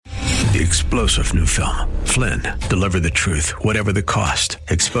the explosive new film, Flynn, deliver the truth, whatever the cost,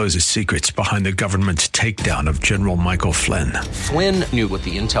 exposes secrets behind the government's takedown of General Michael Flynn. Flynn knew what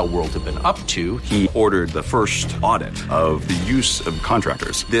the intel world had been up to. He ordered the first audit of the use of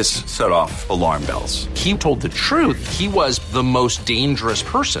contractors. This set off alarm bells. He told the truth. He was the most dangerous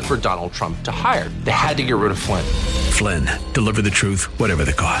person for Donald Trump to hire. They had to get rid of Flynn. Flynn, deliver the truth, whatever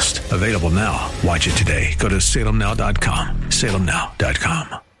the cost. Available now. Watch it today. Go to salemnow.com.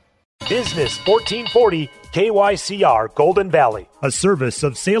 salemnow.com. Business 1440 KYCR Golden Valley, a service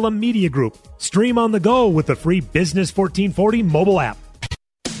of Salem Media Group. Stream on the go with the free Business 1440 mobile app.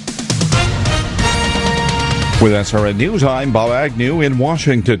 With SRN News, I'm Bob Agnew in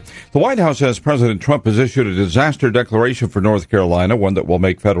Washington. The White House says President Trump has issued a disaster declaration for North Carolina, one that will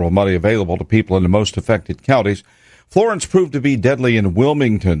make federal money available to people in the most affected counties. Florence proved to be deadly in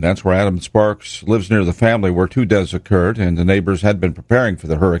Wilmington. That's where Adam Sparks lives, near the family where two deaths occurred, and the neighbors had been preparing for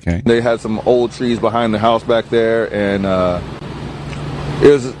the hurricane. They had some old trees behind the house back there, and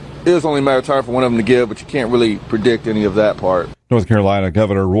it was only a matter of time for one of them to give, but you can't really predict any of that part. North Carolina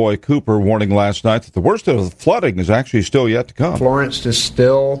Governor Roy Cooper warning last night that the worst of the flooding is actually still yet to come. Florence is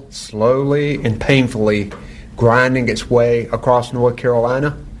still slowly and painfully grinding its way across North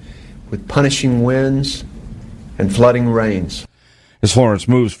Carolina with punishing winds and flooding rains. As Florence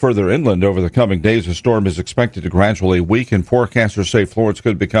moves further inland over the coming days, the storm is expected to gradually weaken. Forecasters say Florence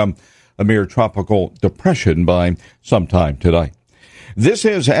could become a mere tropical depression by sometime tonight. This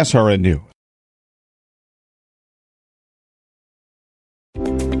is SRN News.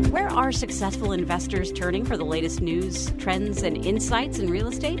 Where are successful investors turning for the latest news, trends, and insights in real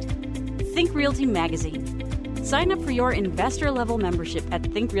estate? Think Realty Magazine. Sign up for your investor-level membership at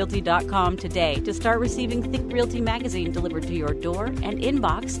thinkrealty.com today to start receiving Think Realty Magazine delivered to your door and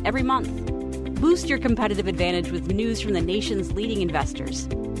inbox every month. Boost your competitive advantage with news from the nation's leading investors,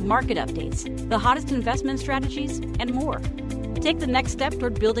 market updates, the hottest investment strategies, and more. Take the next step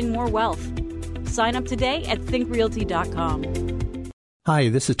toward building more wealth. Sign up today at thinkrealty.com. Hi,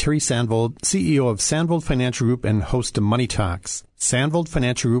 this is Terry Sandvold, CEO of Sandvold Financial Group and host of Money Talks. Sandvold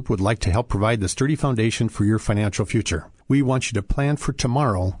Financial Group would like to help provide the sturdy foundation for your financial future. We want you to plan for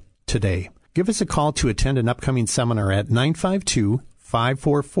tomorrow, today. Give us a call to attend an upcoming seminar at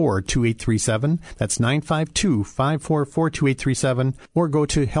 952-544-2837. That's 952-544-2837. Or go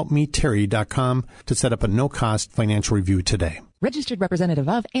to helpmeterry.com to set up a no-cost financial review today. Registered representative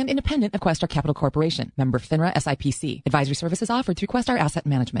of and independent of Questar Capital Corporation. Member FINRA SIPC. Advisory services offered through Questar Asset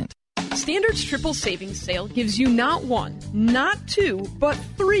Management. Standard's Triple Savings Sale gives you not one, not two, but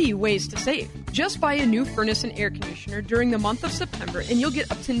 3 ways to save. Just buy a new furnace and air conditioner during the month of September and you'll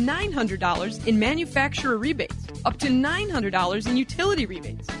get up to $900 in manufacturer rebates, up to $900 in utility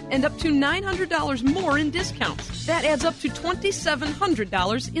rebates, and up to $900 more in discounts. That adds up to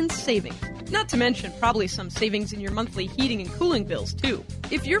 $2,700 in savings. Not to mention probably some savings in your monthly heating and cooling bills, too.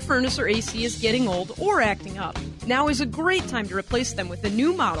 If your furnace or AC is getting old or acting up, now is a great time to replace them with a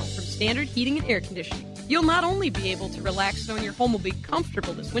new model from Standard Heating and Air Conditioning. You'll not only be able to relax knowing your home will be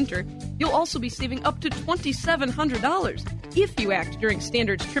comfortable this winter, you'll also be saving up to $2,700 if you act during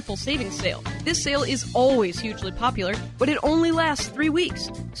Standard's Triple Savings Sale. This sale is always hugely popular, but it only lasts 3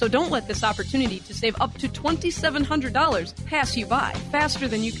 weeks. So don't let this opportunity to save up to $2,700 pass you by faster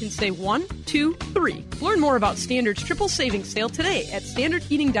than you can say 1, 2, 3. Learn more about Standard's Triple Savings Sale today at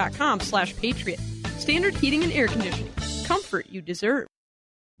standardheating.com/patriot. Standard Heating and Air Conditioning. Comfort you deserve.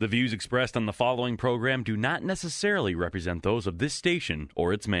 The views expressed on the following program do not necessarily represent those of this station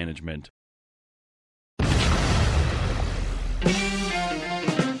or its management.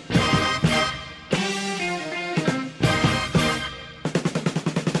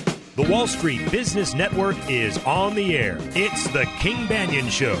 The Wall Street Business Network is on the air. It's the King Banyan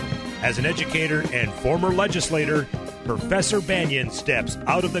Show. As an educator and former legislator, Professor Banyan steps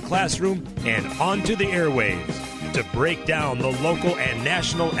out of the classroom and onto the airwaves to break down the local and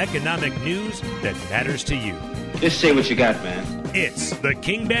national economic news that matters to you. Just say what you got, man. It's the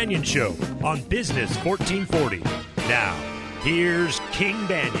King Banyan Show on Business 1440. Now, here's King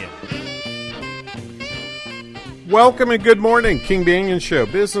Banyan. Welcome and good morning, King Banyan Show,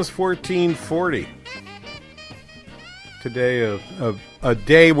 Business 1440. Today, a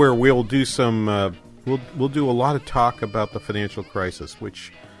day where we'll do some, we'll do a lot of talk about the financial crisis,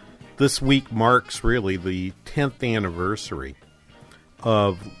 which this week marks really the 10th anniversary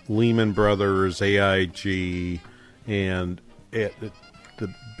of Lehman Brothers, AIG, and the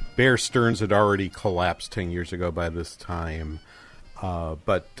Bear Stearns had already collapsed 10 years ago by this time.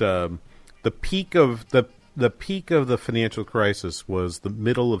 But the peak of the financial crisis was the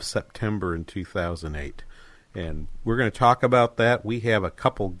middle of September in 2008. And we're going to talk about that. We have a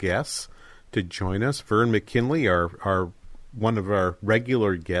couple guests to join us. Vern McKinley, our one of our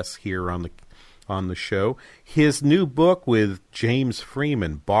regular guests here on the show. His new book with James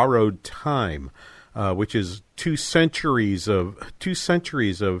Freeman, Borrowed Time, which is 2 centuries of history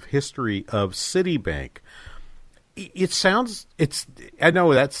of Citibank. I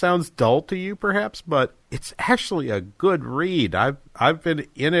know that sounds dull to you perhaps, but it's actually a good read. I've been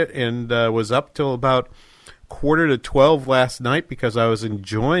in it and was up till about 11:45 last night because I was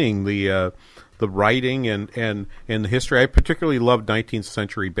enjoying the writing and the history. I particularly love 19th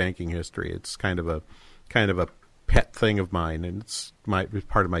century banking history. It's kind of a pet thing of mine, and it's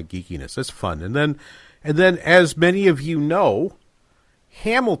part of my geekiness. It's fun. And then as many of you know,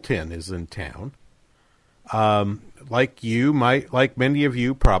 Hamilton is in town. Like many of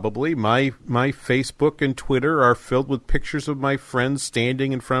you probably, my Facebook and Twitter are filled with pictures of my friends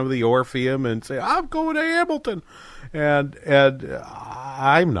standing in front of the Orpheum and say, "I'm going to Hamilton," and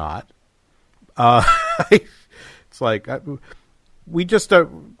I'm not. It's like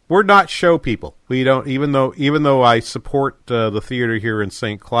we're not show people. We don't, even though I support the theater here in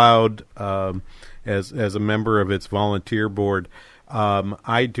St. Cloud as a member of its volunteer board.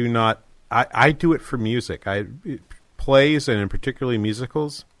 I do not. I do it for music. Plays and in particularly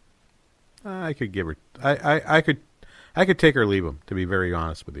musicals. I could give her. I could take or leave them, to be very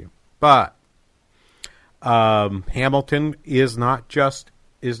honest with you. But Hamilton is not just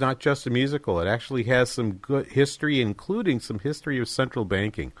a musical. It actually has some good history, including some history of central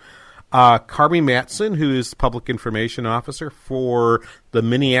banking. Carmi Matson, who is Public Information Officer for the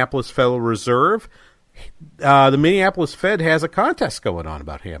Minneapolis Federal Reserve, the Minneapolis Fed has a contest going on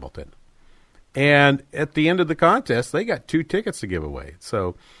about Hamilton. And at the end of the contest, they got 2 tickets to give away.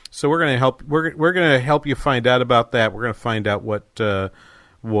 So we're going to help. We're going to help you find out about that. We're going to find out what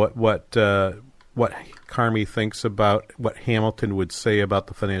Carmi thinks about what Hamilton would say about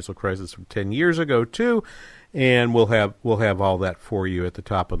the financial crisis from 10 years ago too, and we'll have all that for you at the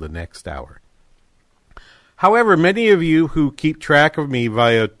top of the next hour. However, many of you who keep track of me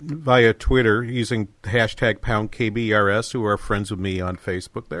via Twitter using hashtag #KBRS, who are friends with me on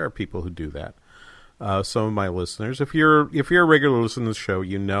Facebook, there are people who do that. Some of my listeners, if you're a regular listener to the show,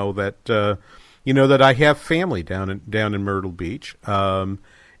 you know that I have family down in Myrtle Beach, and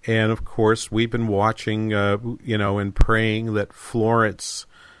of course we've been watching, and praying that Florence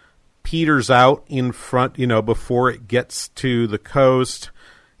peters out in front, before it gets to the coast.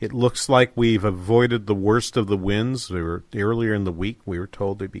 It looks like we've avoided the worst of the winds. Earlier in the week, we were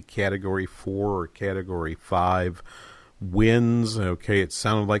told they'd be Category 4 or Category 5 winds. Okay, it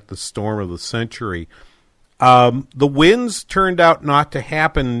sounded like the storm of the century. The winds turned out not to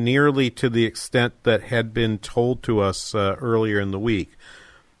happen nearly to the extent that had been told to us earlier in the week.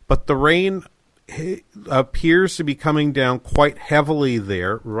 But the rain appears to be coming down quite heavily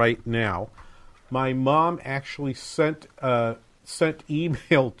there right now. My mom actually sent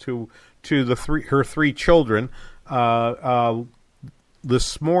email to her 3 children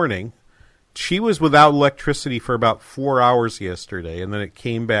this morning. She was without electricity for about 4 hours yesterday, and then it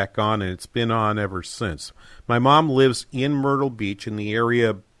came back on, and it's been on ever since. My mom lives in Myrtle Beach, in the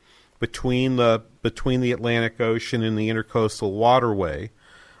area between the Atlantic Ocean and the Intercoastal Waterway.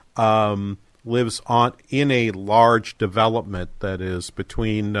 Lives in a large development that is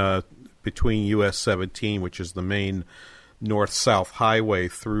between US 17, which is the main north-south highway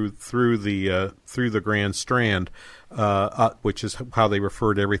through the Grand Strand, which is how they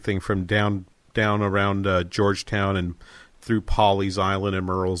refer to everything from down around Georgetown and through Pawleys Island and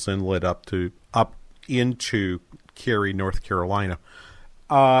Murrells Inlet up into Cary, North Carolina,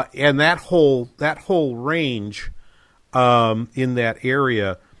 and that whole range in that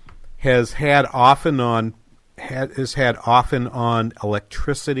area has had off and on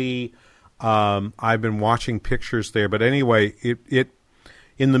electricity. I've been watching pictures there, but anyway, it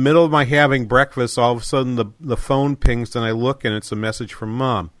in the middle of my having breakfast, all of a sudden the phone pings and I look and it's a message from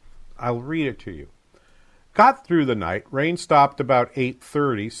Mom. I'll read it to you. Got through the night. Rain stopped about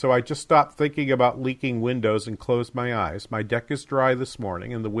 8:30, so I just stopped thinking about leaking windows and closed my eyes. My deck is dry this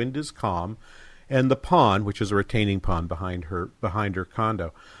morning and the wind is calm, and the pond, which is a retaining pond behind her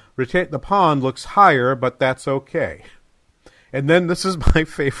condo, the pond looks higher, but that's okay. And then this is my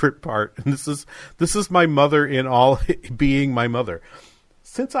favorite part, and this is my mother in all being my mother.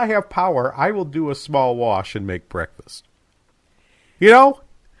 Since I have power, I will do a small wash and make breakfast.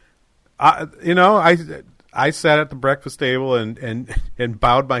 I sat at the breakfast table and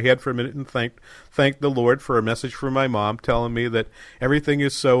bowed my head for a minute and thanked the Lord for a message from my mom telling me that everything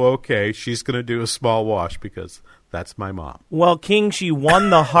is so okay. She's going to do a small wash because That's my mom. Well, King, she won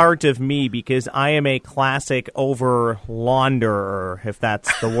the heart of me because I am a classic over-launderer, if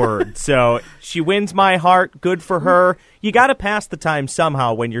that's the word. So she wins my heart. Good for her. You got to pass the time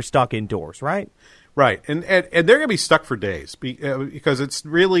somehow when you're stuck indoors, right? Right. And they're going to be stuck for days because it's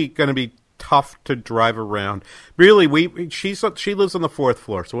really going to be tough to drive around. Really, she lives on the 4th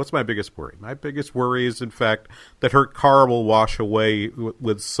floor, so what's my biggest worry? My biggest worry is, in fact, that her car will wash away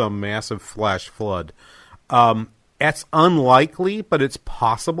with some massive flash flood. That's unlikely, but it's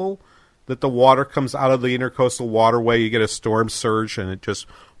possible that the water comes out of the intercoastal waterway. You get a storm surge, and it just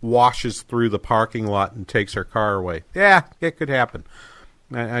washes through the parking lot and takes her car away. Yeah, it could happen.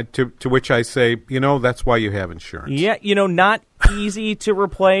 To which I say, that's why you have insurance. Yeah, not easy to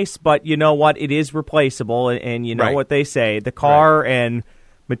replace, but you know what? It is replaceable, and you know right. what they say. The car and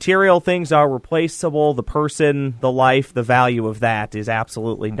material things are replaceable. The person, the life, the value of that is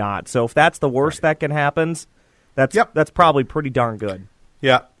absolutely not. So if that's the worst that can happen, that's probably pretty darn good.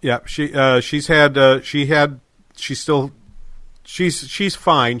 Yeah. She's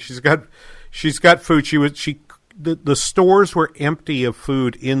fine. She's got food. The stores were empty of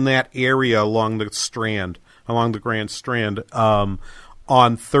food in that area along the Grand Strand,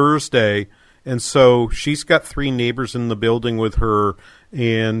 on Thursday. And so she's got 3 neighbors in the building with her,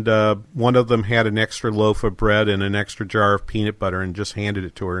 and one of them had an extra loaf of bread and an extra jar of peanut butter and just handed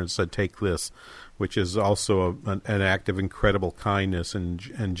it to her and said, "Take this," which is also an act of incredible kindness and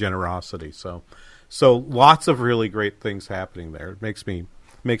generosity. So lots of really great things happening there. It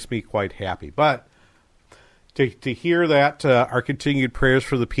makes me quite happy. But to hear that, our continued prayers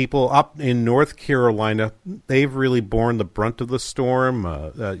for the people up in North Carolina. They've really borne the brunt of the storm.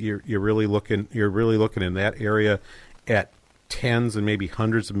 You're really looking in that area at tens and maybe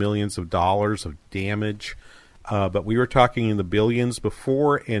hundreds of millions of dollars of damage. But we were talking in the billions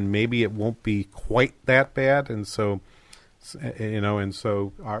before, and maybe it won't be quite that bad. And so,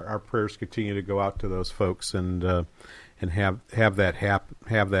 our prayers continue to go out to those folks and have that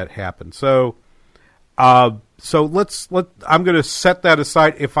happen. So I'm going to set that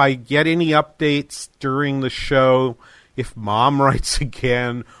aside. If I get any updates during the show, if Mom writes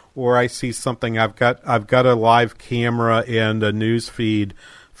again, or I see something, I've got a live camera and a news feed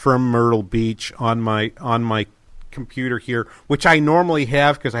from Myrtle Beach on my computer here, which I normally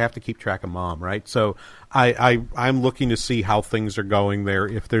have because I have to keep track of Mom, right? So I'm looking to see how things are going there.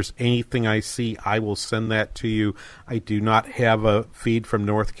 If there's anything I see, I will send that to you. I do not have a feed from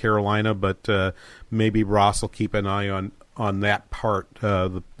North Carolina, but maybe Ross will keep an eye on that part,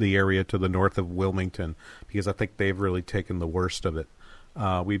 the area to the north of Wilmington, because I think they've really taken the worst of it.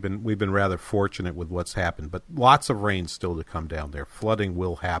 We've been rather fortunate with what's happened, but lots of rain still to come down there. Flooding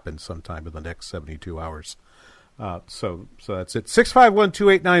will happen sometime in the next 72 hours. So that's it.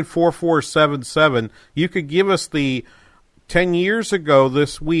 651-289-4477. You could give us the 10 years ago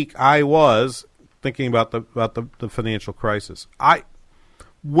this week. I was thinking about the financial crisis.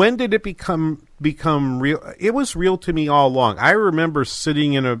 When did it become real? It was real to me all along. I remember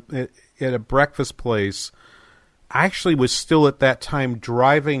sitting at a breakfast place. I actually was still at that time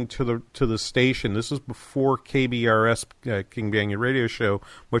driving to the station. This was before KBRS, King Banyan Radio Show,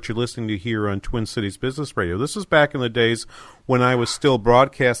 what you're listening to here on Twin Cities Business Radio. This was back in the days when I was still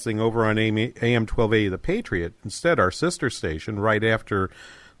broadcasting over on AM 1280 The Patriot, instead our sister station, right after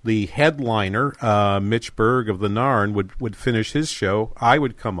the headliner, Mitch Berg of the Narn, would finish his show. I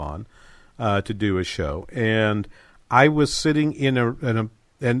would come on to do a show. And I was sitting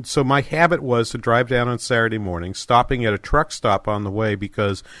and so my habit was to drive down on Saturday morning, stopping at a truck stop on the way,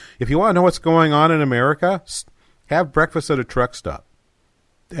 because if you want to know what's going on in America, have breakfast at a truck stop.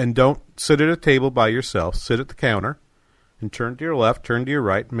 And don't sit at a table by yourself. Sit at the counter and turn to your left, turn to your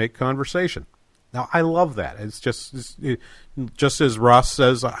right, and make conversation. Now, I love that. It's just as Ross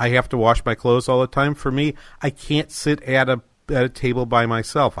says, I have to wash my clothes all the time. For me, I can't sit at a table by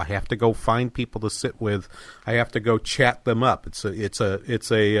myself. I have to go find people to sit with. I have to go chat them up. It's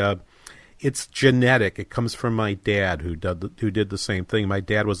genetic. It comes from my dad, who did the same thing. My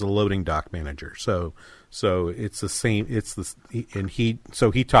dad was a loading dock manager, so it's the same. He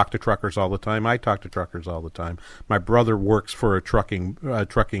talked to truckers all the time. I talk to truckers all the time. My brother works for a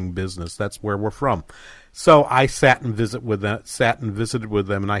trucking business. That's where we're from. So I sat and visited with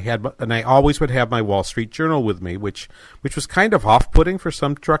them, and I always would have my Wall Street Journal with me, which was kind of off-putting for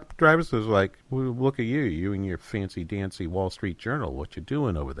some truck drivers. It was like, well, look at you and your fancy dancy Wall Street Journal. What you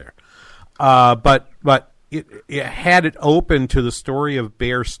doing over there? But it had it open to the story of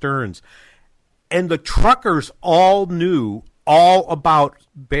Bear Stearns, and the truckers all knew all about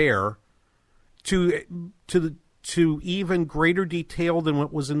Bear to even greater detail than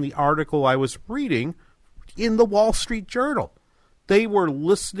what was in the article I was reading. in the Wall Street Journal. They were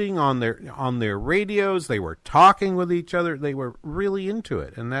listening on their radios. They were talking with each other. They were really into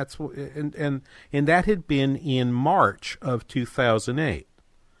it, and that had been in March of 2008.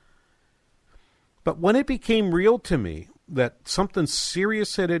 But when it became real to me that something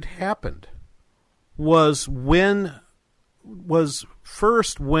serious had happened was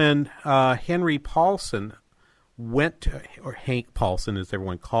first when Henry Paulson went to, or Hank Paulson as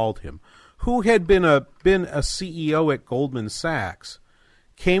everyone called him, who had been a CEO at Goldman Sachs,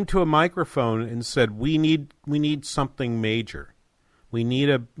 came to a microphone and said, "We need something major. We need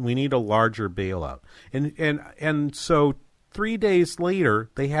a larger bailout." And so 3 days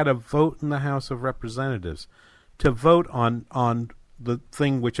later, they had a vote in the House of Representatives to vote on the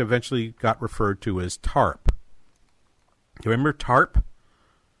thing which eventually got referred to as TARP. You remember TARP?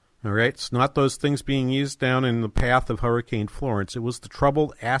 All right, it's not those things being used down in the path of Hurricane Florence. It was the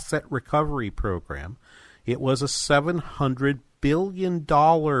Troubled Asset Recovery Program. It was a $700 billion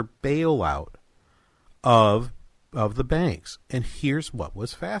bailout of the banks. And here's what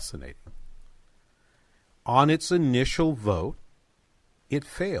was fascinating. On its initial vote, it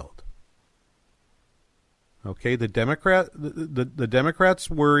failed. Okay, the Democrats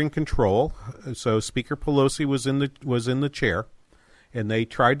were in control, so Speaker Pelosi was in the chair. And they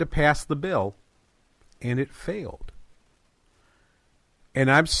tried to pass the bill, and it failed. And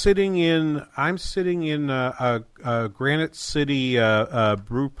I'm sitting in a Granite City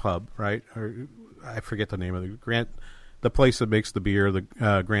brew pub, right? Or I forget the name of the place that makes the beer, the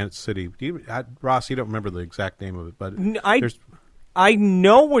Granite City. Ross, you don't remember the exact name of it, but I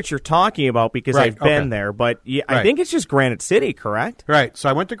know what you're talking about because I've been there, but I think it's just Granite City, correct? Right. So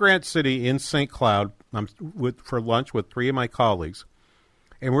I went to Granite City in St. Cloud for lunch with 3 of my colleagues.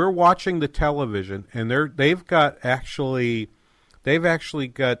 And we're watching the television, and they've actually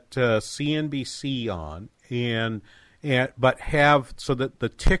got CNBC on, but have so that the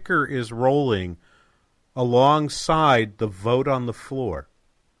ticker is rolling alongside the vote on the floor,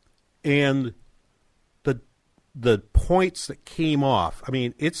 and the points that came off. I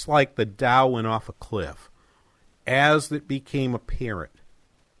mean, it's like the Dow went off a cliff as it became apparent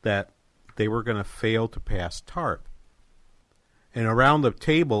that they were going to fail to pass TARP. And around the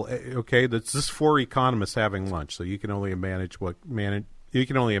table, okay, that's just 4 economists having lunch, so you can only imagine what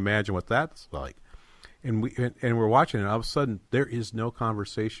that's like. And we're watching it, and all of a sudden there is no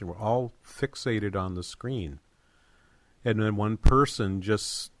conversation. We're all fixated on the screen, and then one person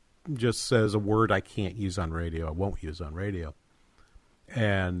just says a word I can't use on radio. I won't use on radio,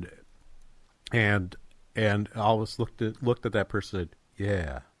 and all of us looked at that person and said,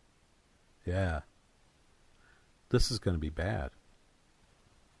 yeah, this is going to be bad.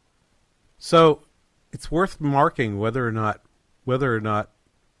 So it's worth marking whether or not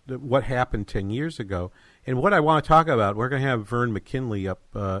what happened 10 years ago. And what I want to talk about, we're going to have Vern McKinley up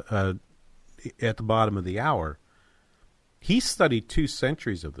at the bottom of the hour. He studied 2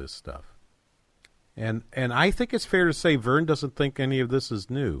 centuries of this stuff. And I think it's fair to say Vern doesn't think any of this is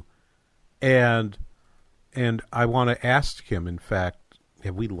new. And I want to ask him, in fact,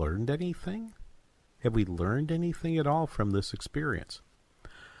 have we learned anything? Have we learned anything at all from this experience?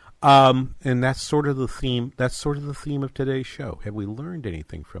 And that's sort of the theme. That's sort of the theme of today's show. Have we learned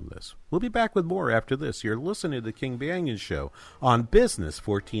anything from this? We'll be back with more after this. You're listening to the King Banyan Show on Business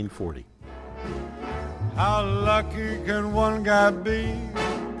 1440. How lucky can one guy be?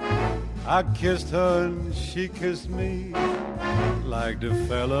 I kissed her and she kissed me. Like the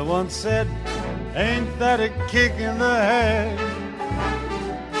fella once said, ain't that a kick in the head?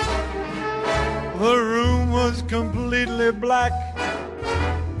 The room was completely black.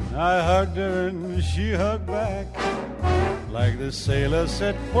 I hugged her and she hugged back. Like the sailor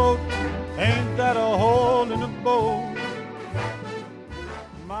said, quote, ain't that a hole in the boat?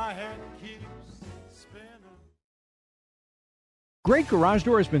 My head keeps spinning. Great Garage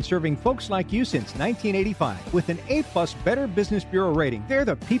Door has been serving folks like you since 1985 with an A-plus Better Business Bureau rating. They're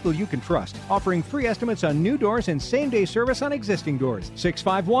the people you can trust, offering free estimates on new doors and same-day service on existing doors.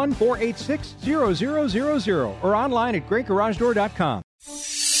 651-486-0000 or online at greatgaragedoor.com.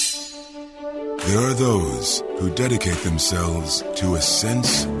 There are those who dedicate themselves to a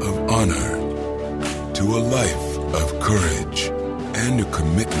sense of honor, to a life of courage, and a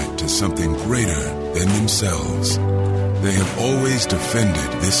commitment to something greater than themselves. They have always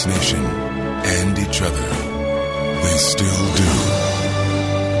defended this nation and each other. They still do.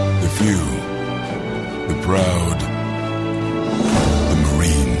 The few, the proud, the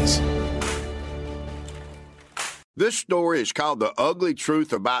Marines. This story is called The Ugly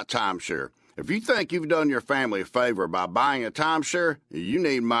Truth About Timeshare. If you think you've done your family a favor by buying a timeshare, you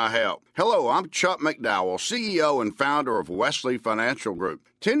need my help. Hello, I'm Chuck McDowell, CEO and founder of Wesley Financial Group.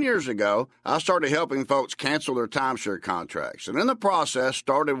 10 years ago, I started helping folks cancel their timeshare contracts, and in the process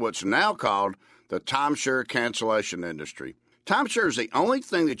started what's now called the timeshare cancellation industry. Timeshare is the only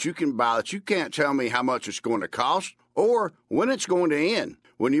thing that you can buy that you can't tell me how much it's going to cost or when it's going to end.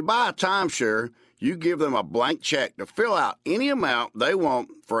 When you buy a timeshare, you give them a blank check to fill out any amount they want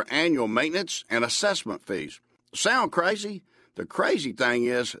for annual maintenance and assessment fees. Sound crazy? The crazy thing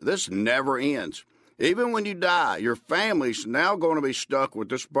is, this never ends. Even when you die, your family's now going to be stuck with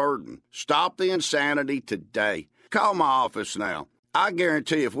this burden. Stop the insanity today. Call my office now. I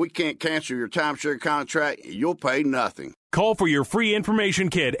guarantee if we can't cancel your timeshare contract, you'll pay nothing. Call for your free information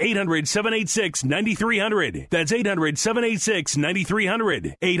kit, 800-786-9300. That's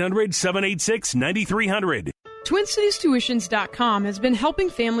 800-786-9300. 800-786-9300. TwinCitiesTuitions.com has been helping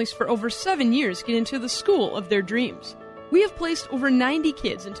families for over 7 years get into the school of their dreams. We have placed over 90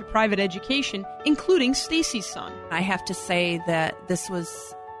 kids into private education, including Stacy's son. I have to say that this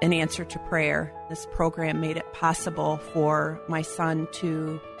was an answer to prayer. This program made it possible for my son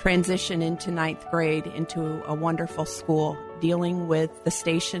to transition into 9th grade into a wonderful school. Dealing with the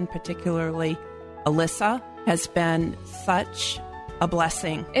station, particularly Alyssa, has been such a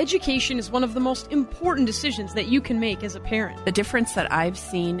blessing. Education is one of the most important decisions that you can make as a parent. The difference that I've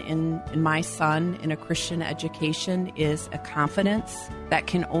seen in my son in a Christian education is a confidence that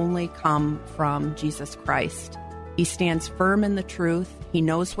can only come from Jesus Christ. He stands firm in the truth. He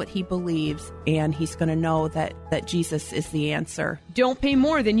knows what he believes, and he's going to know that Jesus is the answer. Don't pay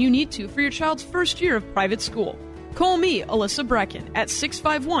more than you need to for your child's first year of private school. Call me, Alyssa Brecken, at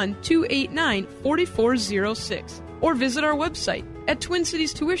 651-289-4406, or visit our website at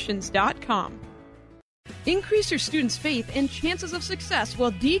TwinCitiesTuitions.com. Increase your students' faith and chances of success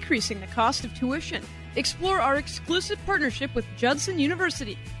while decreasing the cost of tuition. Explore our exclusive partnership with Judson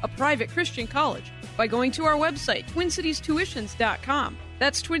University, a private Christian college, by going to our website, TwinCitiesTuitions.com.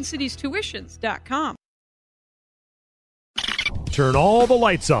 That's TwinCitiesTuitions.com. Turn all the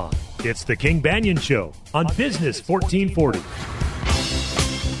lights on. It's the King Banyan Show on Business 1440.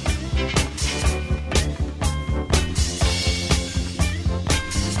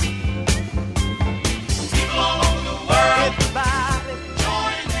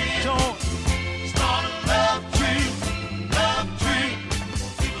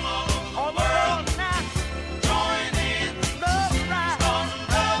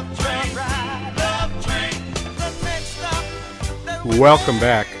 Welcome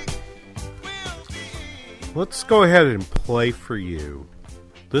back. Let's go ahead and play for you.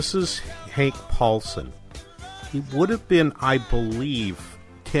 This is Hank Paulson. He would have been, I believe,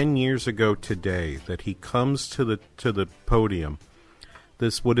 10 years ago today that he comes to the podium.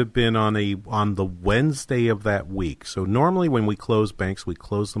 This would have been on the Wednesday of that week. So normally when we close banks, we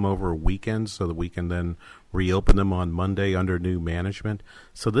close them over a weekend so that we can then reopen them on Monday under new management.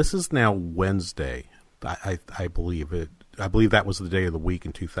 So this is now Wednesday. I believe it. I believe that was the day of the week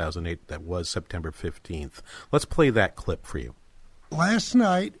in 2008. That was September 15th. Let's play that clip for you. Last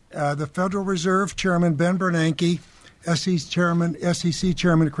night, the Federal Reserve Chairman Ben Bernanke, SEC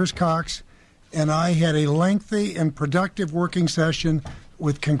Chairman Chris Cox, and I had a lengthy and productive working session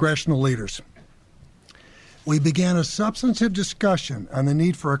with congressional leaders. We began a substantive discussion on the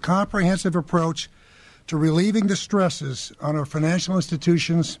need for a comprehensive approach to relieving the stresses on our financial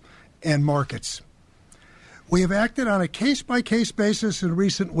institutions and markets. We have acted on a case-by-case basis in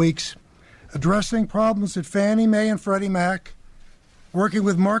recent weeks, addressing problems at Fannie Mae and Freddie Mac, working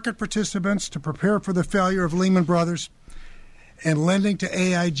with market participants to prepare for the failure of Lehman Brothers, and lending to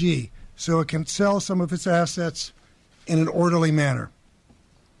AIG so it can sell some of its assets in an orderly manner.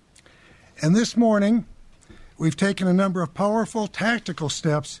 And this morning, we've taken a number of powerful tactical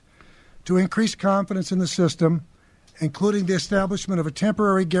steps to increase confidence in the system, including the establishment of a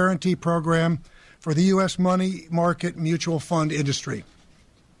temporary guarantee program for the U.S. money market mutual fund industry.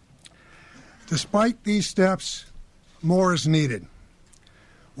 Despite these steps, more is needed.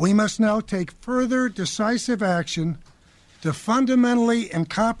 We must now take further decisive action to fundamentally and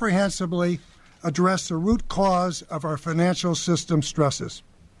comprehensively address the root cause of our financial system stresses.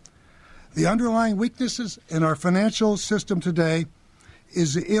 The underlying weaknesses in our financial system today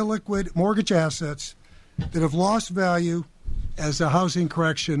is the illiquid mortgage assets that have lost value as the housing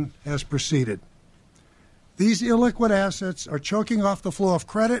correction has proceeded. These illiquid assets are choking off the flow of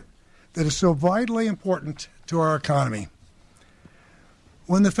credit that is so vitally important to our economy.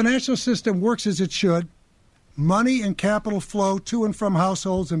 When the financial system works as it should, money and capital flow to and from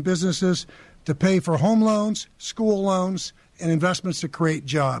households and businesses to pay for home loans, school loans, and investments to create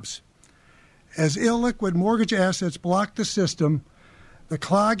jobs. As illiquid mortgage assets block the system, the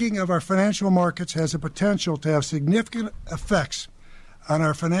clogging of our financial markets has the potential to have significant effects on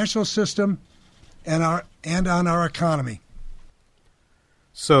our financial system and on our economy.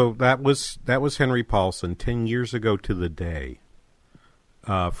 So that was Henry Paulson 10 years ago to the day,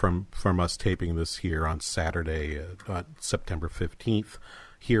 from us taping this here on Saturday, September 15th,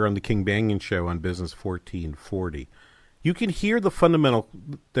 here on the King Banyan Show on Business 1440. You can hear the fundamental.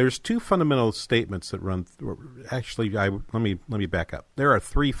 There's two fundamental statements that run. Actually, let me back up. There are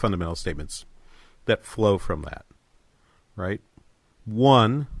three fundamental statements that flow from that. Right.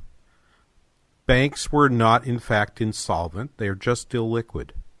 One, banks were not in fact insolvent. They are just illiquid.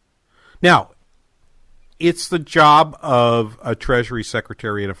 Now, it's the job of a Treasury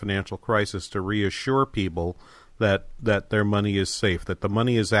Secretary in a financial crisis to reassure people that their money is safe, that the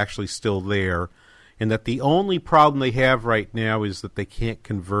money is actually still there, and that the only problem they have right now is that they can't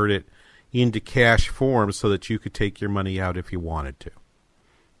convert it into cash form so that you could take your money out if you wanted to.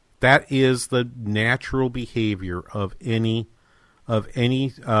 That is the natural behavior of any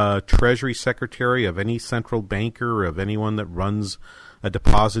Treasury Secretary, of any central banker, of anyone that runs a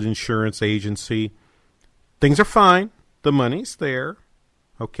deposit insurance agency. Things are fine. The money's there.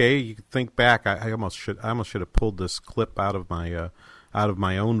 Okay, you can think back. I almost should have pulled this clip out of my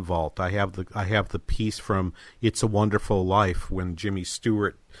own vault. I have the piece from It's a Wonderful Life when Jimmy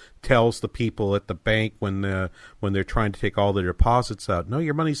Stewart tells the people at the bank when they're trying to take all their deposits out, no,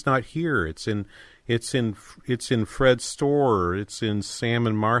 your money's not here. It's in Fred's store, or it's in Sam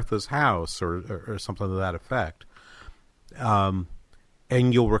and Martha's house, or something to that effect. And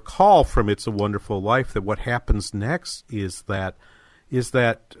you'll recall from It's a Wonderful Life that what happens next is that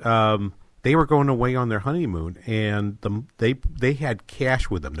they were going away on their honeymoon, and they had cash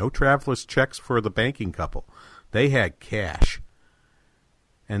with them. No traveler's checks for the banking couple. They had cash.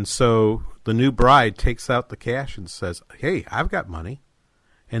 And so the new bride takes out the cash and says, "Hey, I've got money."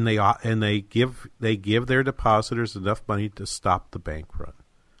 And they give their depositors enough money to stop the bank run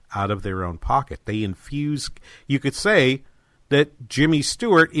out of their own pocket. They infuse, you could say that Jimmy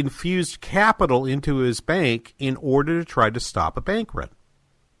Stewart infused capital into his bank in order to try to stop a bank run.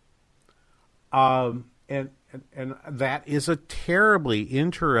 And that is a terribly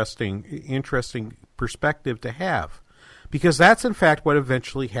interesting perspective to have, because that's in fact what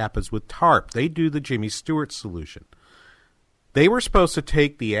eventually happens with TARP. They do the Jimmy Stewart solution. They were supposed to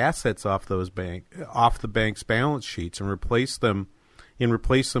take the assets off the bank's balance sheets and replace them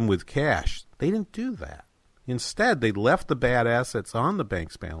with cash. They didn't do that. Instead, they left the bad assets on the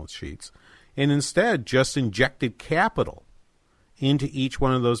bank's balance sheets, and instead just injected capital into each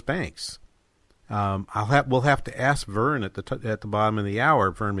one of those banks. We'll have to ask Vern at the bottom of the hour.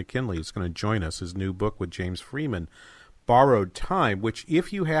 Vern McKinley is going to join us. His new book with James Freeman, Borrowed Time, which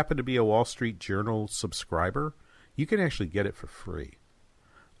if you happen to be a Wall Street Journal subscriber, you can actually get it for free.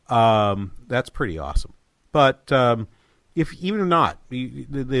 That's pretty awesome. But if even not,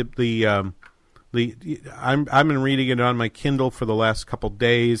 I've been reading it on my Kindle for the last couple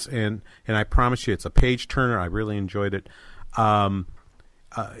days, and I promise you, it's a page turner. I really enjoyed it.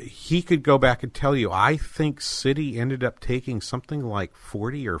 He could go back and tell you, I think Citi ended up taking something like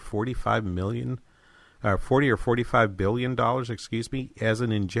 $40 or $45 billion, as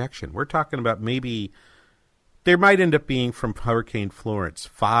an injection. We're talking about maybe there might end up being from Hurricane Florence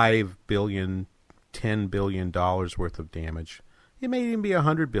 $5 billion, $10 billion worth of damage. It may even be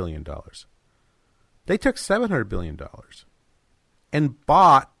 $100 billion. They took $700 billion and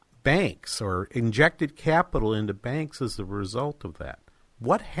bought banks, or injected capital into banks as a result of that.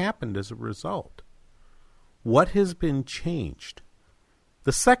 What happened as a result? What has been changed?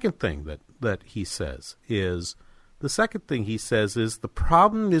 The second thing that he says is the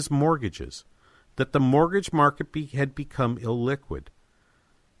problem is mortgages, that the mortgage market had become illiquid.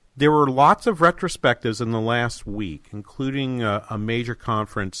 There were lots of retrospectives in the last week, including a major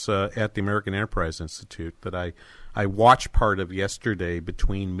conference at the American Enterprise Institute that I watched part of yesterday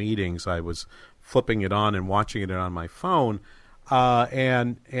between meetings. I was flipping it on and watching it on my phone,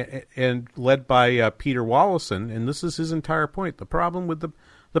 and led by Peter Wallison. And this is his entire point. The problem with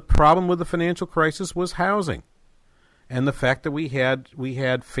the financial crisis was housing, and the fact that we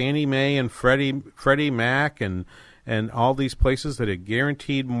had Fannie Mae and Freddie Mac and all these places that had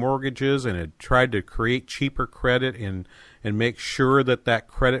guaranteed mortgages and had tried to create cheaper credit and make sure that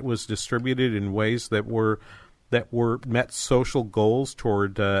credit was distributed in ways that met social goals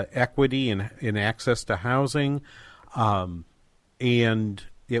toward equity and access to housing, and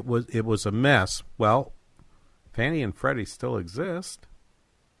it was a mess. Well, Fannie and Freddie still exist.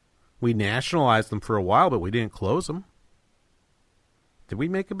 We nationalized them for a while, but we didn't close them. Did we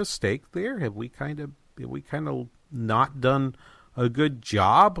make a mistake there? Have we kind of not done a good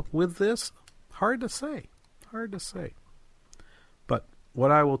job with this? Hard to say. But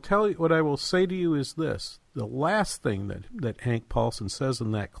what I will say to you is this. The last thing that Hank Paulson says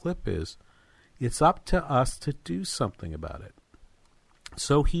in that clip is, it's up to us to do something about it.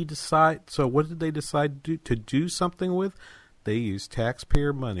 So what did they decide to do something with? They used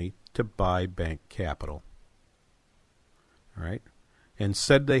taxpayer money to buy bank capital. All right? And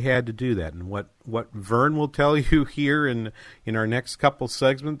said they had to do that. And what Vern will tell you here in our next couple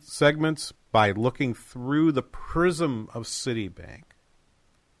segments by looking through the prism of Citibank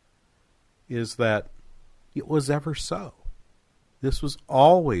is that it was ever so. This was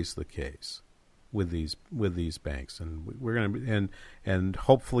always the case with these banks, and we're going to and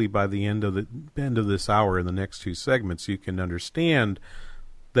hopefully by the end of this hour in the next two segments you can understand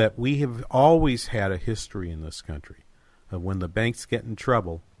that we have always had a history in this country of when the banks get in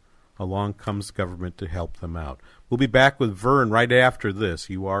trouble, along comes government to help them out. We'll be back with Vern right after this.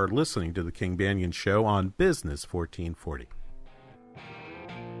 You are listening to the King Banaian Show on Business 1440.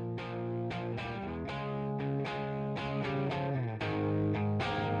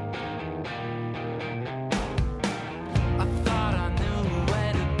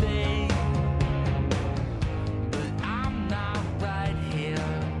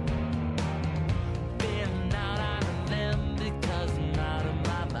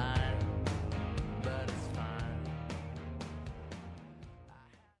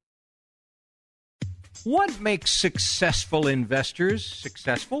 What makes successful investors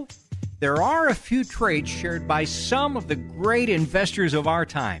successful? There are a few traits shared by some of the great investors of our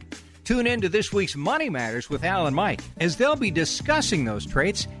time. Tune in to this week's Money Matters with Al and Mike, as they'll be discussing those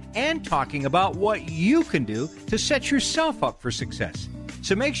traits and talking about what you can do to set yourself up for success.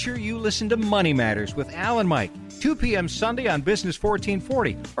 So make sure you listen to Money Matters with Al and Mike, 2 p.m. Sunday on Business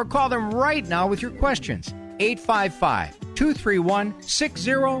 1440, or call them right now with your questions,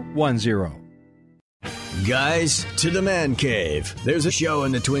 855-231-6010. Guys, to the Man Cave. There's a show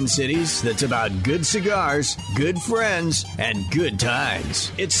in the Twin Cities that's about good cigars, good friends, and good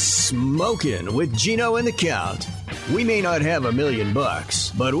times. It's Smokin' with Gino and the Count. We may not have $1 million,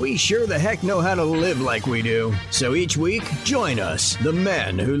 but we sure the heck know how to live like we do. So each week, join us, the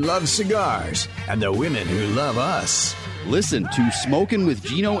men who love cigars and the women who love us. Listen to Smokin' with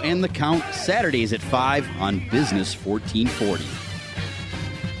Gino and the Count Saturdays at 5 on Business 1440.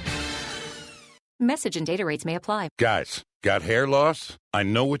 Message and data rates may apply. Guys, got hair loss? I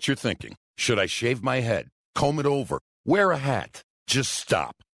know what you're thinking. Should I shave my head? Comb it over? Wear a hat? Just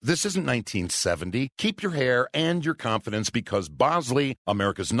stop. This isn't 1970. Keep your hair and your confidence because Bosley,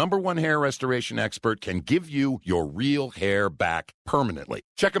 America's #1 hair restoration expert, can give you your real hair back permanently.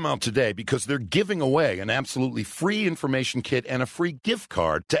 Check them out today because they're giving away an absolutely free information kit and a free gift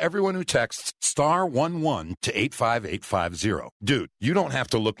card to everyone who texts *11 to 85850. Dude, you don't have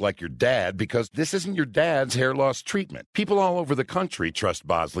to look like your dad because this isn't your dad's hair loss treatment. People all over the country trust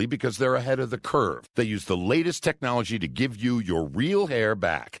Bosley because they're ahead of the curve. They use the latest technology to give you your real hair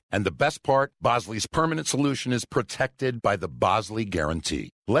back. And the best part, Bosley's permanent solution is protected by the Bosley Guarantee.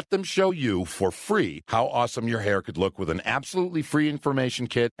 Let them show you for free how awesome your hair could look with an absolutely free information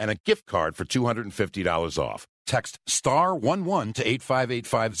kit and a gift card for $250 off. Text *11 to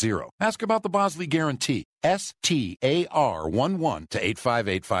 85850. Ask about the Bosley Guarantee. STAR11 to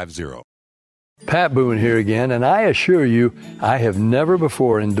 85850. Pat Boone here again, and I assure you, I have never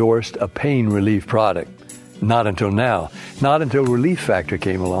before endorsed a pain relief product. Not until now. Not until Relief Factor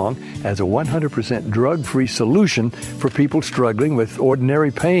came along as a 100% drug-free solution for people struggling with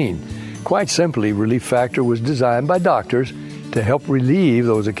ordinary pain. Quite simply, Relief Factor was designed by doctors to help relieve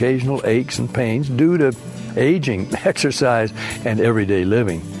those occasional aches and pains due to aging, exercise, and everyday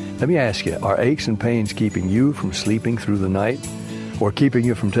living. Let me ask you, are aches and pains keeping you from sleeping through the night? Or keeping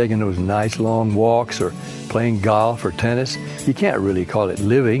you from taking those nice long walks or playing golf or tennis? You can't really call it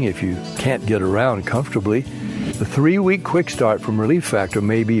living if you can't get around comfortably. The 3-week quick start from Relief Factor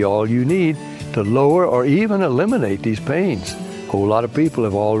may be all you need to lower or even eliminate these pains. A whole lot of people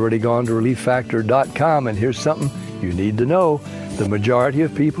have already gone to ReliefFactor.com, and here's something you need to know. The majority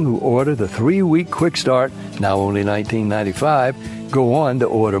of people who order the 3-week quick start, now only $19.95, go on to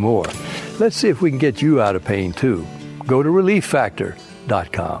order more. Let's see if we can get you out of pain too. Go to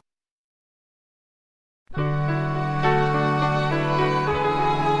ReliefFactor.com.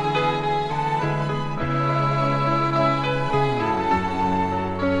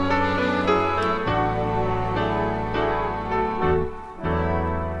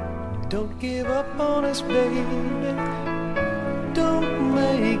 Don't give up on us, baby. Don't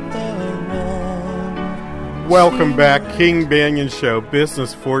make the wrong Welcome back, King Banyan Show,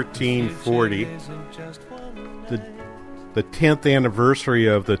 Business 1440. The 10th anniversary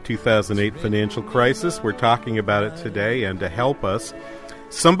of the 2008 financial crisis. We're talking about it today, and to help us,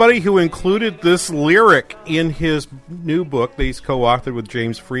 somebody who included this lyric in his new book that he's co-authored with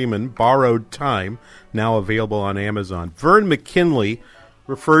James Freeman, Borrowed Time, now available on Amazon. Vern McKinley,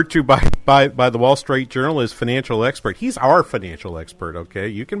 referred to by the Wall Street Journal as financial expert. He's our financial expert, okay?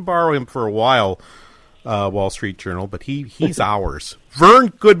 You can borrow him for a while, Wall Street Journal, but he's ours. Vern,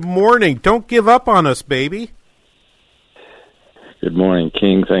 good morning. Don't give up on us, baby. Good morning,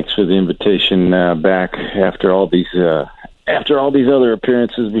 King. Thanks for the invitation back after all these other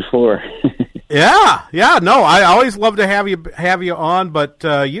appearances before. Yeah. No, I always love to have you on, but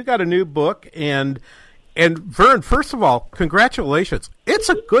you got a new book, and Vern, first of all, congratulations. It's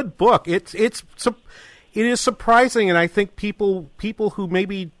a good book. It is surprising, and I think people who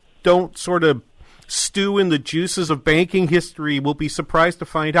maybe don't sort of stew in the juices of banking history will be surprised to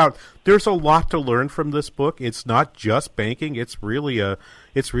find out there's a lot to learn from this book. It's not just banking. It's really a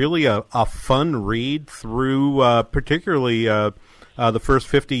fun read through particularly the first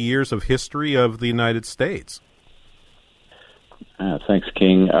 50 years of history of the United States. Thanks,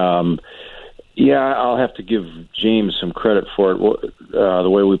 King. Yeah, I'll have to give James some credit for it. The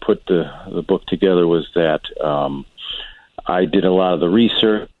way we put the book together was that I did a lot of the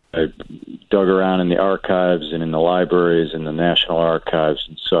research. I dug around in the archives and in the libraries and the National Archives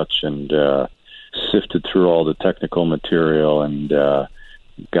and such, and sifted through all the technical material and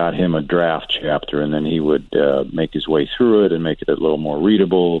got him a draft chapter, and then he would make his way through it and make it a little more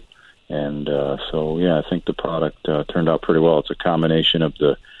readable. And so, yeah, I think the product turned out pretty well. It's a combination of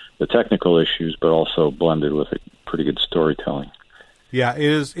the technical issues, but also blended with a pretty good storytelling. Yeah, it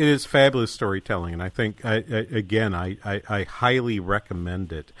is fabulous storytelling, and I think, I highly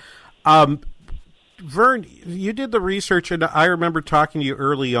recommend it. Vern, you did the research, and I remember talking to you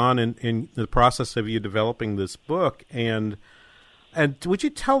early on in the process of you developing this book, and would you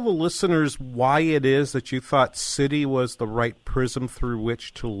tell the listeners why it is that you thought Citi was the right prism through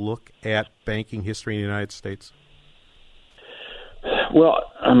which to look at banking history in the United States? Well,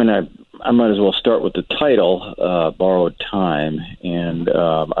 I mean, I might as well start with the title, Borrowed Time, and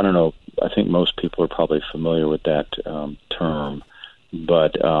I don't know, I think most people are probably familiar with that term,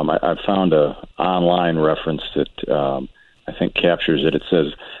 but I found a online reference that I think captures it. It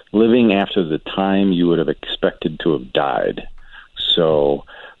says, living after the time you would have expected to have died. So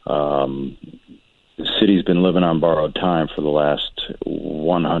the city's been living on borrowed time for the last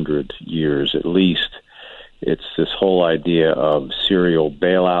 100 years at least. It's this whole idea of serial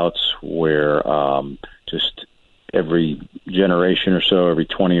bailouts where just every generation or so, every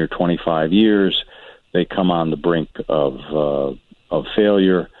 20 or 25 years, they come on the brink of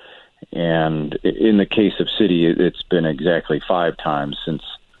failure. And in the case of Citi, it's been exactly 5 times since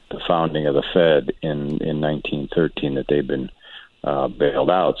the founding of the Fed in 1913 that they've been bailed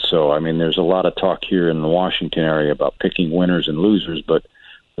out. So, I mean, there's a lot of talk here in the Washington area about picking winners and losers, but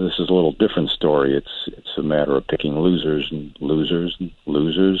this is a little different story. It's a matter of picking losers and losers and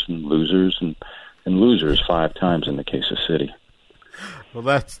losers and losers and losers 5 times in the case of Citi. Well,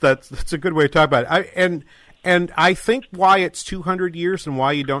 that's a good way to talk about it. And I think why it's 200 years and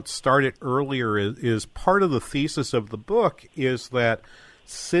why you don't start it earlier is part of the thesis of the book is that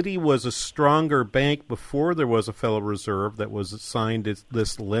Citi was a stronger bank before there was a Federal Reserve that was assigned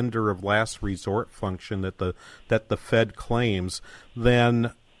this lender of last resort function that the Fed claims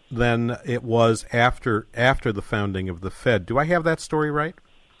than it was after the founding of the Fed. Do I have that story right?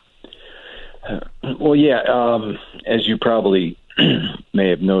 Well, yeah. As you probably may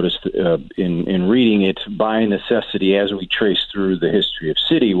have noticed in reading it, by necessity, as we trace through the history of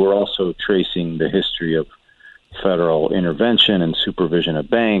Citi, we're also tracing the history of federal intervention and supervision of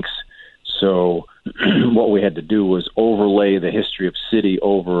banks. So what we had to do was overlay the history of Citi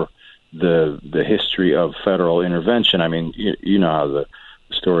over the history of federal intervention. I mean, you know how the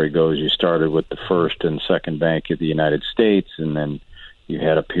story goes. You started with the first and second bank of the United States, and then you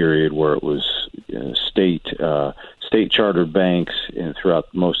had a period where it was state chartered banks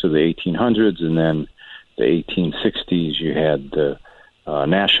throughout most of the 1800s, and then the 1860s you had the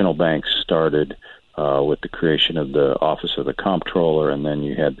national banks started with the creation of the Office of the Comptroller, and then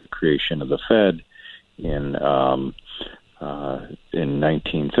you had the creation of the Fed in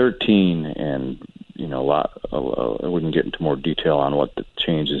 1913, and I wouldn't get into more detail on what the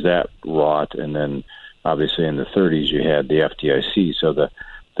changes that wrought, and then obviously in the 30s you had the FDIC. So the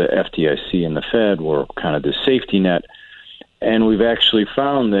FDIC and the Fed were kind of the safety net, and we've actually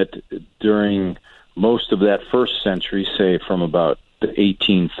found that during most of that first century, say from about the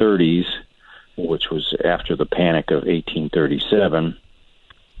 1830s which was after the panic of 1837.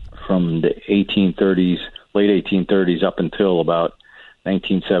 From the 1830s, late 1830s up until about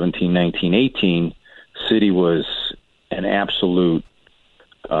 1917, 1918, Citi was an absolute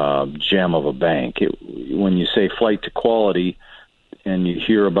gem of a bank. When you say flight to quality, and you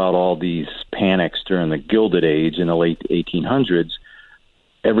hear about all these panics during the Gilded Age in the late 1800s,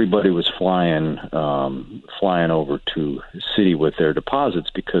 everybody was flying over to Citi with their deposits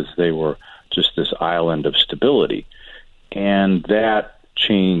because they were just this island of stability. And that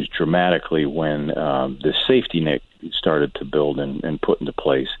changed dramatically when the safety net started to build and put into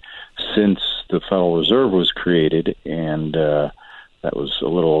place. Since the Federal Reserve was created, and that was a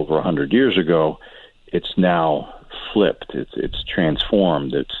little over 100 years ago, it's now flipped. It's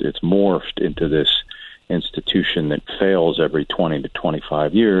transformed. It's morphed into this institution that fails every 20 to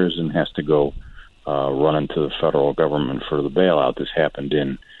 25 years and has to go run into the federal government for the bailout. This happened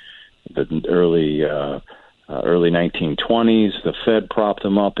in the early 1920s. The Fed propped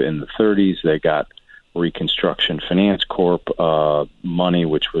them up. In the 30s, they got Reconstruction Finance Corp money,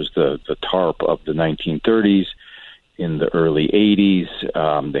 which was the TARP of the 1930s. In the early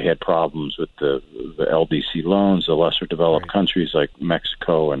 80s, they had problems with the LDC loans, the lesser developed countries like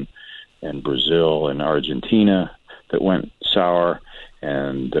Mexico and Brazil and Argentina that went sour.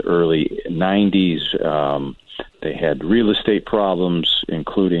 And the early 90s, they had real estate problems,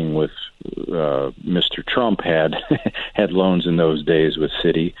 including with Mr. Trump had loans in those days with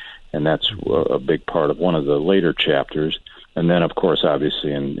Citi, and that's a big part of one of the later chapters. And then, of course,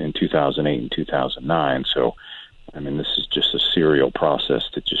 obviously in 2008 and 2009. So, I mean, this is just a serial process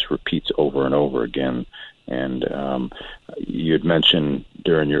that just repeats over and over again. And you had mentioned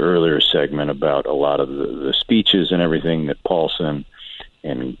during your earlier segment about a lot of the speeches and everything that Paulson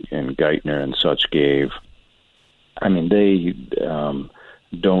and Geithner and such gave. I mean, they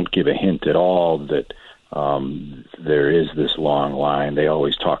don't give a hint at all that there is this long line. They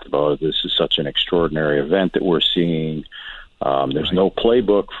always talked about this is such an extraordinary event that we're seeing. There's no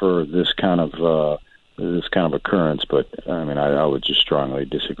playbook for this kind of occurrence, but I mean, I would just strongly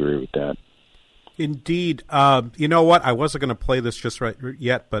disagree with that. Indeed. You know what? I wasn't going to play this just right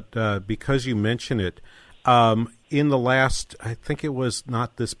yet, but because you mentioned it, in the last, I think it was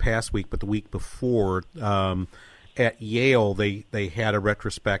not this past week, but the week before, at Yale, they had a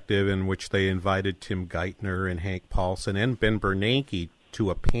retrospective in which they invited Tim Geithner and Hank Paulson and Ben Bernanke to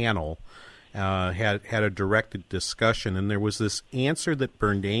a panel, had a directed discussion, and there was this answer that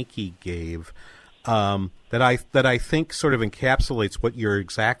Bernanke gave that I think sort of encapsulates what you're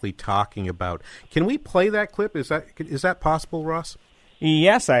exactly talking about. Can we play that clip? Is that possible, Ross?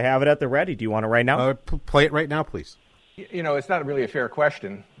 Yes, I have it at the ready. Do you want it right now? Play it right now, please. You know, it's not really a fair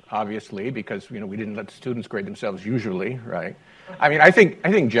question, obviously, because we didn't let students grade themselves usually, right? I mean, I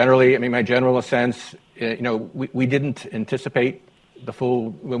think generally, my general sense, we didn't anticipate the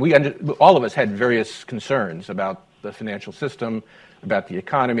full. All of us had various concerns about the financial system, about the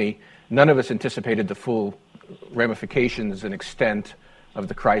economy. None of us anticipated the full ramifications and extent of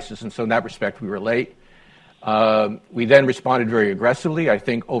the crisis, and so in that respect, we were late. We then responded very aggressively. I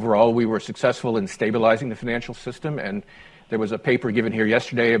think overall we were successful in stabilizing the financial system, and there was a paper given here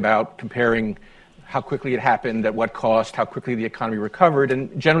yesterday about comparing how quickly it happened, at what cost, how quickly the economy recovered,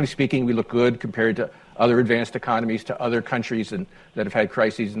 and generally speaking, we look good compared to other advanced economies, to other countries that have had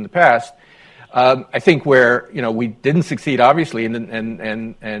crises in the past. I think where we didn't succeed, obviously,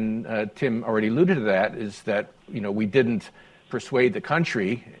 and Tim already alluded to that, is that we didn't persuade the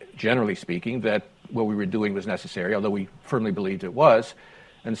country, generally speaking, that what we were doing was necessary, although we firmly believed it was,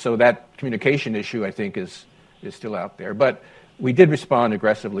 and so that communication issue, I think, is still out there. But we did respond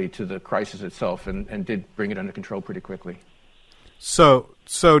aggressively to the crisis itself, and did bring it under control pretty quickly. So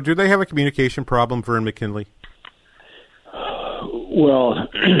do they have a communication problem, Vern McKinley? Well,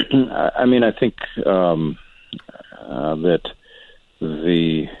 I mean, I think that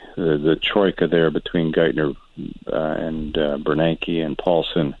the troika there between Geithner and Bernanke and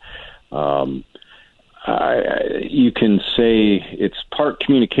Paulson, you can say it's part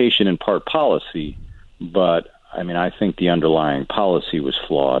communication and part policy, but I mean, I think the underlying policy was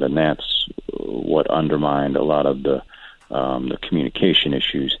flawed, and that's what undermined a lot of the communication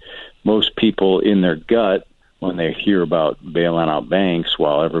issues. Most people in their gut, when they hear about bailing out banks,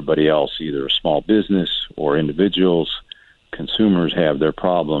 while everybody else, either a small business or individuals, consumers, have their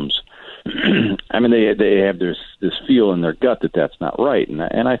problems, I mean, they have this feel in their gut that that's not right,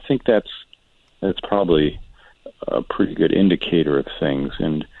 and I think that's probably a pretty good indicator of things.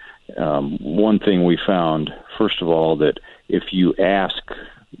 And one thing we found, first of all, that if you ask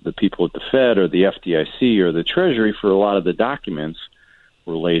the people at the Fed or the FDIC or the Treasury for a lot of the documents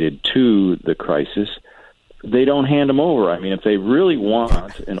related to the crisis, they don't hand them over. I mean, if they really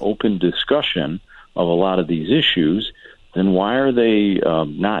want an open discussion of a lot of these issues, then why are they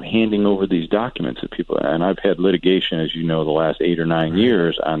not handing over these documents to people? And I've had litigation, as you know, the last 8 or 9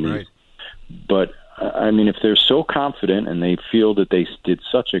 years on these. But, I mean, if they're so confident and they feel that they did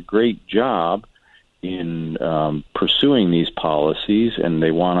such a great job in pursuing these policies and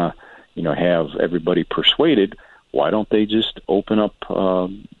they want to, have everybody persuaded, why don't they just open up all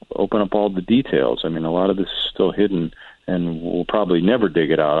the details? I mean, a lot of this is still hidden, and we'll probably never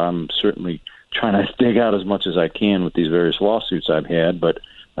dig it out. I'm certainly trying to dig out as much as I can with these various lawsuits I've had, but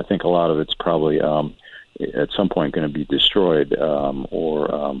I think a lot of it's probably at some point going to be destroyed,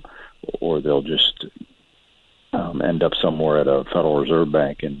 or they'll just end up somewhere at a Federal Reserve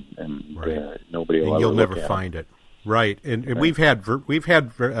Bank, and nobody will and ever you'll look never at find it. Right, and Right. we've had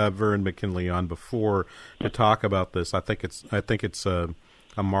Vern McKinley on before to talk about this. I think it's a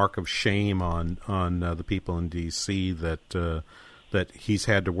mark of shame on the people in D.C. that he's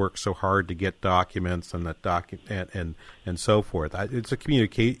had to work so hard to get documents and and so forth. It's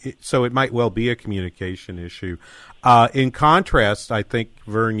so it might well be a communication issue. In contrast, I think,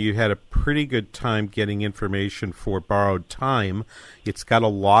 Vern, you had a pretty good time getting information for Borrowed Time. It's got a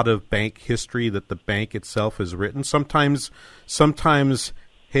lot of bank history that the bank itself has written. Sometimes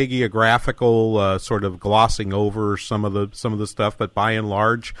hagiographical, sort of glossing over some of the stuff, but by and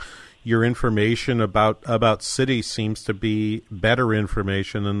large, your information about Citi seems to be better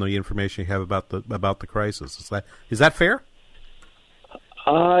information than the information you have about the crisis. Is that fair?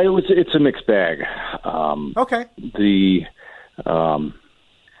 It's a mixed bag. Okay.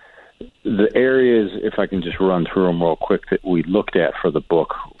 The areas, if I can just run through them real quick, that we looked at for the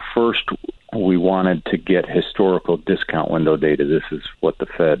book. First, we wanted to get historical discount window data. This is what the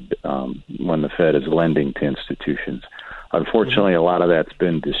Fed, when the Fed is lending to institutions. Unfortunately, a lot of that's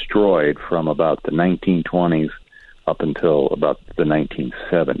been destroyed from about the 1920s up until about the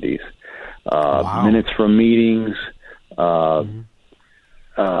 1970s. Minutes from meetings. There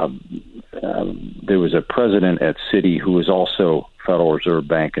was a president at Citi who was also Federal Reserve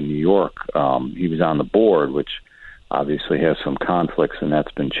Bank in New York. He was on the board, which obviously has some conflicts, and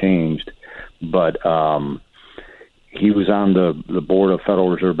that's been changed. But he was on the board of Federal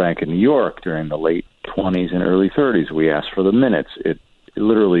Reserve Bank in New York during the late 20s and early 30s. We asked for the minutes. It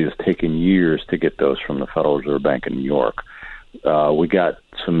literally has taken years to get those from the Federal Reserve Bank in New York. We got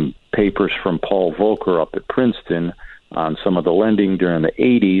some papers from Paul Volcker up at Princeton on some of the lending during the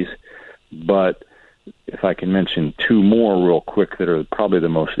 80s, but if I can mention two more real quick that are probably the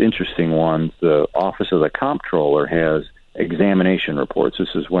most interesting ones, the Office of the Comptroller has examination reports.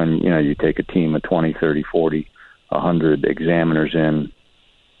 This is when, you take a team of 20, 30, 40, 100 examiners in.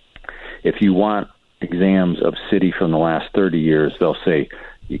 If you want exams of Citi from the last 30 years, they'll say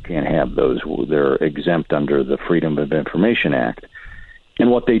you can't have those. They're exempt under the Freedom of Information Act. And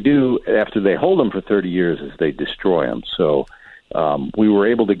what they do after they hold them for 30 years is they destroy them. So we were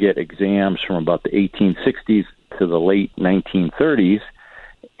able to get exams from about the 1860s to the late 1930s,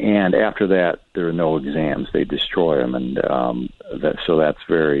 and after that, there are no exams. They destroy them, and so that's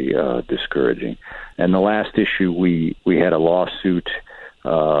very discouraging. And the last issue, we had a lawsuit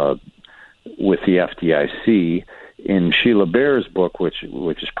with the FDIC. In Sheila Bair's book, which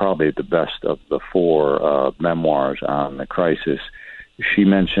is probably the best of the four memoirs on the crisis, she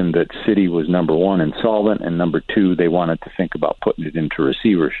mentioned that Citi was number one, insolvent, and number two, they wanted to think about putting it into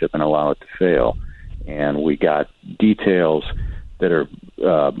receivership and allow it to fail. And we got details that are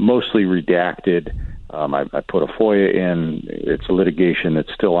mostly redacted. I put a FOIA in. It's a litigation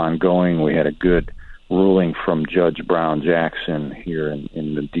that's still ongoing. We had a good ruling from Judge Brown Jackson here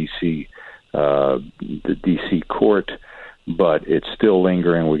in the D.C. court, but it's still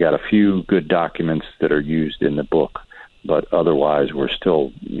lingering. We got a few good documents that are used in the book, but otherwise we're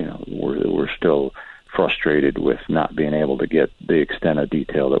still, we're still frustrated with not being able to get the extent of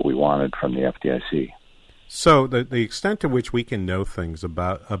detail that we wanted from the FDIC. So the extent to which we can know things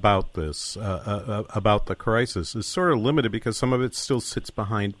about this, about the crisis, is sort of limited because some of it still sits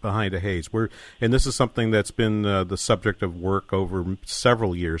behind a haze. And this is something that's been the subject of work over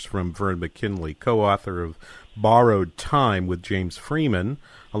several years from Vern McKinley, co-author of Borrowed Time with James Freeman.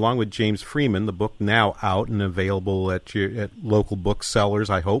 Along with James Freeman, the book now out and available at local booksellers,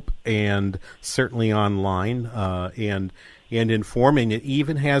 I hope, and certainly online, and informing. It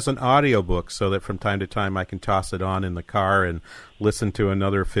even has an audiobook so that from time to time I can toss it on in the car and listen to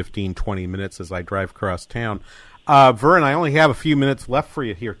another 15, 20 minutes as I drive across town. Vern, I only have a few minutes left for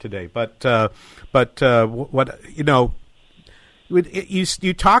you here today, but what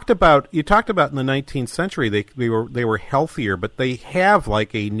You talked about in the 19th century they were healthier, but they have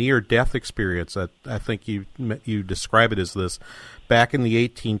like a near death experience. I think you describe it as this back in the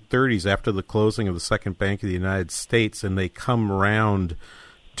 1830s after the closing of the Second Bank of the United States, and they come around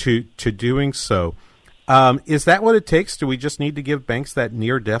to doing so. Is that what it takes? Do we just need to give banks that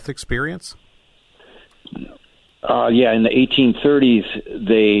near death experience? Yeah, in the 1830s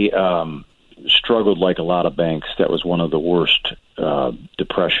they struggled like a lot of banks. That was one of the worst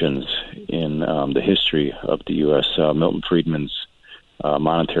depressions in the history of the U.S. Milton Friedman's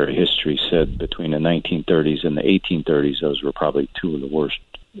monetary history said between the 1930s and the 1830s, those were probably two of the worst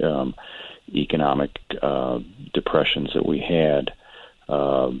economic depressions that we had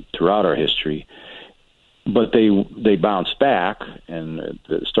throughout our history. But they bounced back and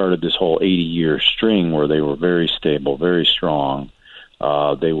started this whole 80-year string where they were very stable, very strong.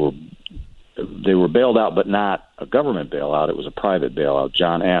 They were bailed out, but not a government bailout. It was a private bailout.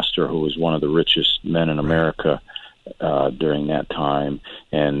 John Astor, who was one of the richest men in America during that time,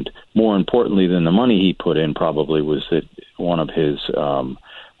 and more importantly than the money he put in, probably was that one of his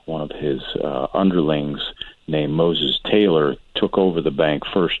underlings named Moses Taylor took over the bank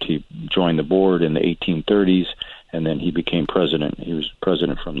first. He joined the board in the 1830s, and then he became president. He was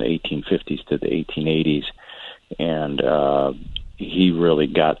president from the 1850s to the 1880s, and he really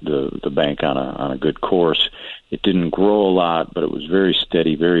got the bank on a good course. It didn't grow a lot, but it was very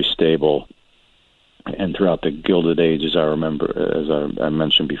steady, very stable. And throughout the Gilded Age, as I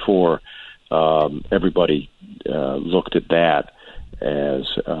mentioned before, everybody looked at that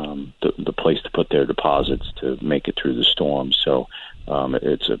as the place to put their deposits to make it through the storm. So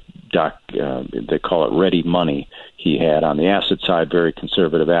it's they call it ready money. He had on the asset side very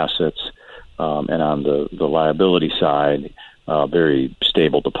conservative assets, and on the liability side, very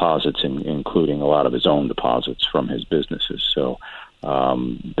stable deposits, including a lot of his own deposits from his businesses. So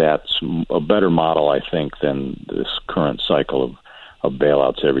that's a better model, I think, than this current cycle of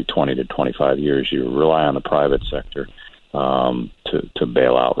bailouts every 20 to 25 years. You rely on the private sector to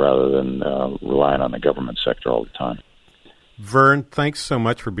bail out rather than relying on the government sector all the time. Vern, thanks so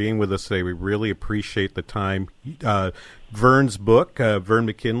much for being with us today. We really appreciate the time. Vern's book, Vern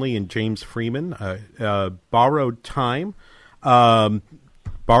McKinley and James Freeman, Borrowed Time.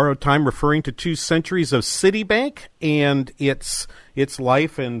 Borrowed Time, referring to 2 centuries of Citibank and its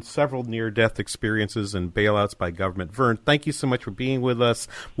life and several near-death experiences and bailouts by government. Vern, thank you so much for being with us.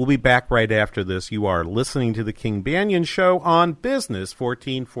 We'll be back right after this. You are listening to The King Banaian Show on Business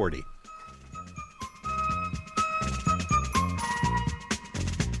 1440.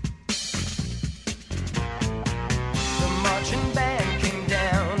 The marching band came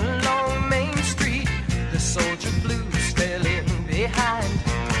down along Main Street. The soldier blues fell in behind.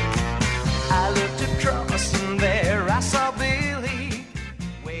 I looked across and there I saw Billy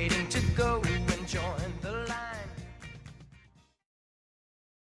waiting to go and join the line.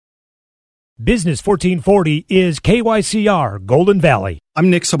 Business 1440 is KYCR Golden Valley. I'm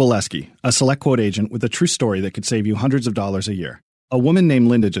Nick Soboleski, a Select Quote agent with a true story that could save you hundreds of dollars a year. A woman named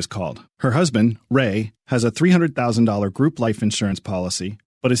Linda just called. Her husband, Ray, has a $300,000 group life insurance policy,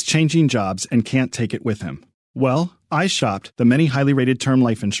 but is changing jobs and can't take it with him. Well, I shopped the many highly rated term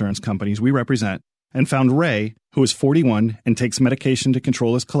life insurance companies we represent and found Ray, who is 41 and takes medication to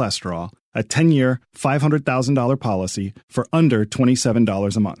control his cholesterol, a 10-year, $500,000 policy for under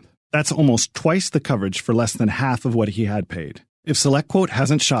 $27 a month. That's almost twice the coverage for less than half of what he had paid. If SelectQuote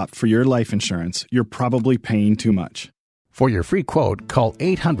hasn't shopped for your life insurance, you're probably paying too much. For your free quote, call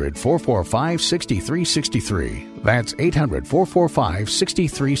 800-445-6363. That's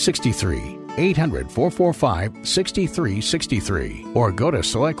 800-445-6363. 800-445-6363. Or go to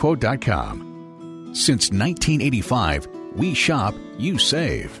SelectQuote.com. Since 1985, we shop, you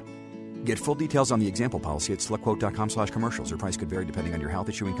save. Get full details on the example policy at SelectQuote.com/commercials. Your price could vary depending on your health,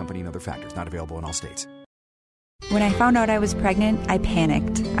 issuing company, and other factors. Not available in all states. When I found out I was pregnant, I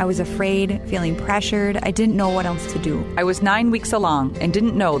panicked. I was afraid, feeling pressured. I didn't know what else to do. I was 9 weeks along and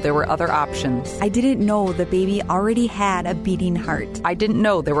didn't know there were other options. I didn't know the baby already had a beating heart. I didn't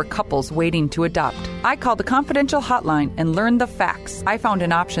know there were couples waiting to adopt. I called the confidential hotline and learned the facts. I found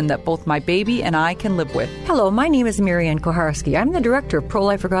an option that both my baby and I can live with. Hello, my name is Marianne Koharski. I'm the director of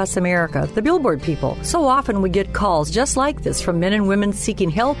Pro-Life Across America, the Billboard people. So often we get calls just like this from men and women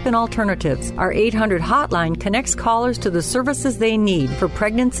seeking help and alternatives. Our 800 hotline connects callers to the services they need for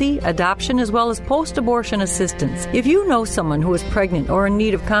pregnancy, adoption, as well as post-abortion assistance. If you know someone who is pregnant or in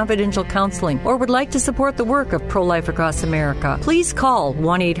need of confidential counseling or would like to support the work of Pro-Life Across America, please call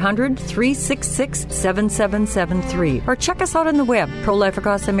 1-800-366 888-777-7773. Or check us out on the web,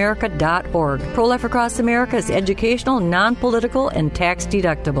 ProLifeAcrossAmerica.org. Pro-Life Across America is educational, non-political, and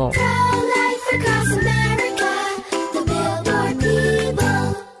tax-deductible. Pro-Life Across America, the Billboard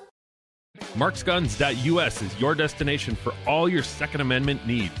people. MarksGuns.us is your destination for all your Second Amendment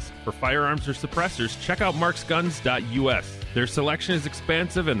needs. For firearms or suppressors, check out MarksGuns.us. Their selection is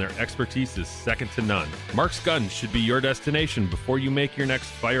expansive and their expertise is second to none. Marks Guns should be your destination before you make your next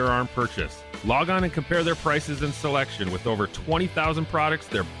firearm purchase. Log on and compare their prices and selection. With over 20,000 products,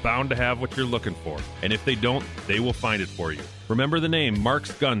 they're bound to have what you're looking for. And if they don't, they will find it for you. Remember the name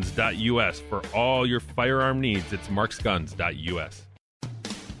MarksGuns.us. For all your firearm needs, it's MarksGuns.us.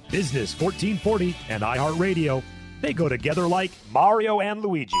 Business 1440 and iHeartRadio, they go together like Mario and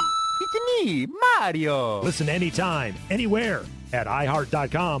Luigi. It's me, Mario. Listen anytime, anywhere at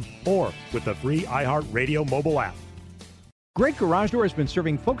iHeart.com or with the free iHeartRadio mobile app. Great Garage Door has been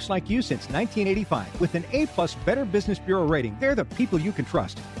serving folks like you since 1985 with an A-plus Better Business Bureau rating. They're the people you can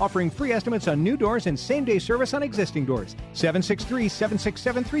trust, offering free estimates on new doors and same-day service on existing doors.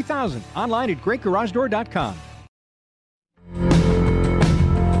 763-767-3000. Online at greatgaragedoor.com.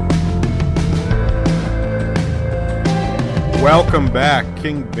 Welcome back,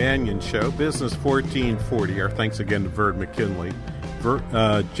 King Banyan Show, Business 1440. Our thanks again to Vern McKinley.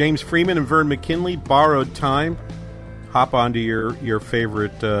 James Freeman and Vern McKinley, Borrowed Time. Hop onto your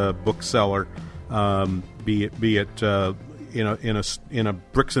favorite bookseller, be it in a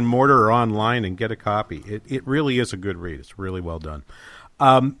bricks and mortar or online, and get a copy. It really is a good read. It's really well done.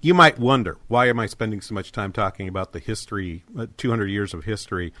 You might wonder, why am I spending so much time talking about the history, 200 years of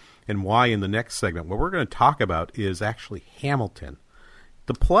history, and why in the next segment? What we're going to talk about is actually Hamilton,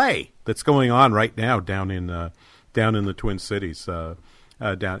 the play that's going on right now down in the Twin Cities, down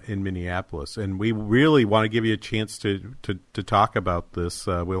in Minneapolis. And we really want to give you a chance to talk about this.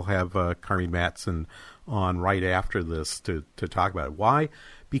 We'll have Carmi Matson on right after this to talk about it. Why?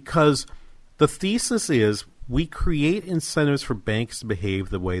 Because the thesis is, we create incentives for banks to behave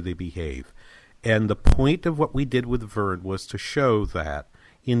the way they behave. And the point of what we did with Vern was to show that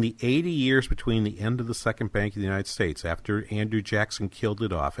in the 80 years between the end of the Second Bank of the United States, after Andrew Jackson killed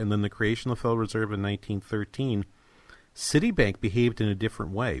it off, and then the creation of the Federal Reserve in 1913, Citibank behaved in a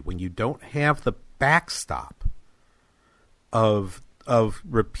different way. When you don't have the backstop of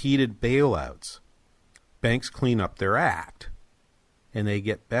repeated bailouts, banks clean up their act, and they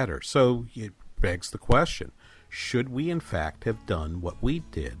get better. So it begs the question, should we in fact have done what we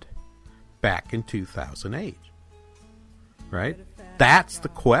did back in 2008? Right? That's the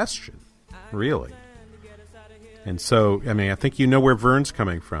question, really. And so, I mean, I think you know where Vern's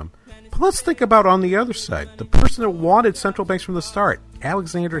coming from. But let's think about on the other side, the person that wanted central banks from the start,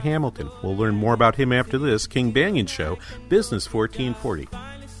 Alexander Hamilton. We'll learn more about him after this. King Banyan Show, Business 1440.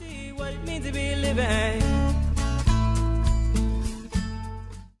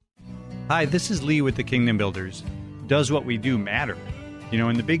 Hi, this is Lee with the Kingdom Builders. Does what we do matter? You know,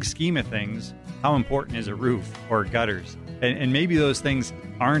 in the big scheme of things, how important is a roof or gutters? And maybe those things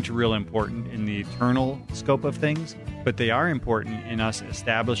aren't real important in the eternal scope of things, but they are important in us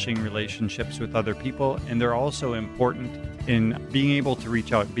establishing relationships with other people, and they're also important in being able to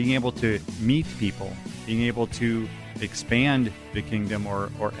reach out, being able to meet people, being able to expand the kingdom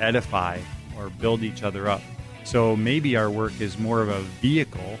or edify or build each other up. So maybe our work is more of a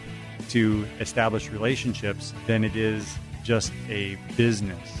vehicle to establish relationships than it is just a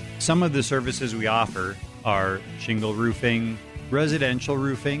business. Some of the services we offer are shingle roofing, residential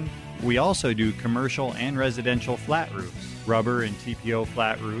roofing. We also do commercial and residential flat roofs, rubber and TPO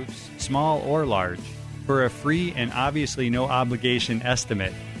flat roofs, small or large. For a free and obviously no obligation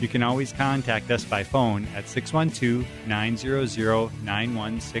estimate, you can always contact us by phone at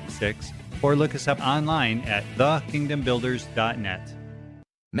 612-900-9166 or look us up online at thekingdombuilders.net.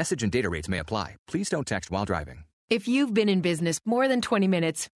 Message and data rates may apply. Please don't text while driving. If you've been in business more than 20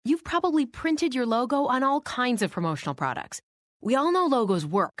 minutes, you've probably printed your logo on all kinds of promotional products. We all know logos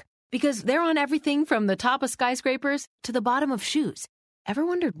work because they're on everything from the top of skyscrapers to the bottom of shoes. Ever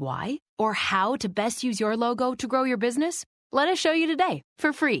wondered why or how to best use your logo to grow your business? Let us show you today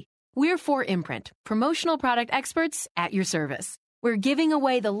for free. We're 4imprint, promotional product experts at your service. We're giving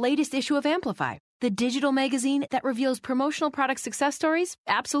away the latest issue of Amplify, the digital magazine that reveals promotional product success stories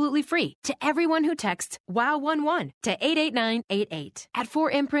absolutely free to everyone who texts WOW11 to 88988. At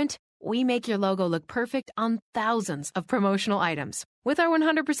 4imprint, we make your logo look perfect on thousands of promotional items. With our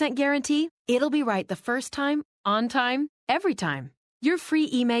 100% guarantee, it'll be right the first time, on time, every time. Your free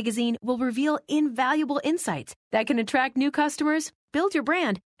e-magazine will reveal invaluable insights that can attract new customers build your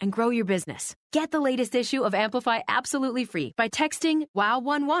brand, and grow your business. Get the latest issue of Amplify absolutely free by texting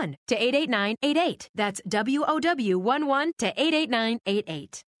WOW11 to 88988. That's WOW11 to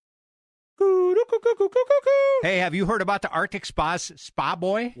 88988. Hey, have you heard about the Arctic Spa's Spa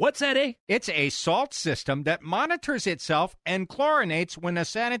Boy? What's that, eh? It's a salt system that monitors itself and chlorinates when the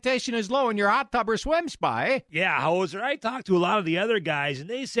sanitation is low in your hot tub or swim spa, eh? Yeah, Hoser, I talked to a lot of the other guys, and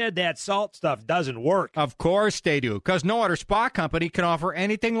they said that salt stuff doesn't work. Of course they do, because no other spa company can offer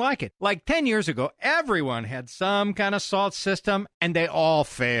anything like it. Like 10 years ago, everyone had some kind of salt system, and they all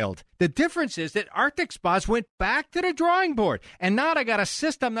failed. The difference is that Arctic Spas went back to the drawing board, and now they got a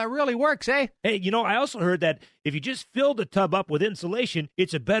system that really works, eh? Hey, I also heard that if you just fill the tub up with insulation,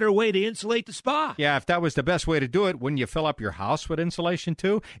 it's a better way to insulate the spa. Yeah, if that was the best way to do it, wouldn't you fill up your house with insulation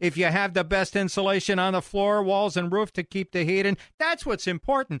too? If you have the best insulation on the floor, walls, and roof to keep the heat in, that's what's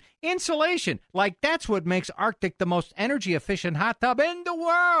important. Insulation. Like, that's what makes Arctic the most energy-efficient hot tub in the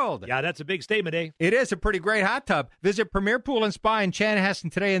world. Yeah, that's a big statement, eh? It is a pretty great hot tub. Visit Premier Pool and Spa in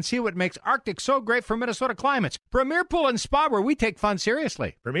Chanhassen today and see what makes Arctic so great for Minnesota climates. Premier Pool and Spa, where we take fun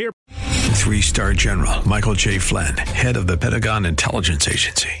seriously. Premier. 3-star General Michael J. Flynn, head of the Pentagon Intelligence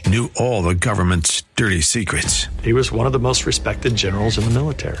Agency, knew all the government's dirty secrets. He was one of the most respected generals in the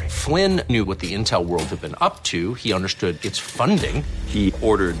military. Flynn knew what the intel world had been up to. He understood its funding. He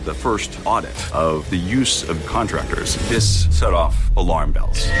ordered the first audit of the use of contractors. This set off alarm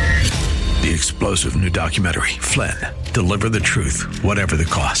bells. The explosive new documentary, Flynn, Deliver the Truth, Whatever the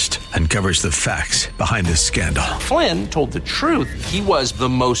Cost, uncovers the facts behind this scandal. Flynn told the truth. He was the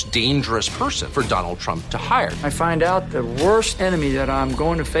most dangerous person for Donald Trump to hire. I find out the worst enemy that I'm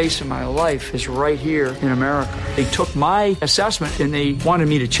going to face in my life is right here in America. They took my assessment and they wanted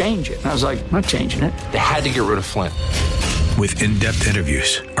me to change it. And I was like, I'm not changing it. They had to get rid of Flynn. With in-depth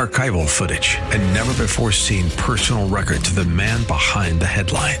interviews, archival footage, and never-before-seen personal records of the man behind the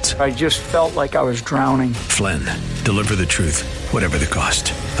headlines. I just felt like I was drowning. Flynn, Deliver the Truth, Whatever the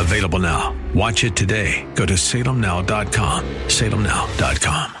Cost. Available now. Watch it today. Go to salemnow.com.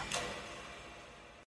 salemnow.com.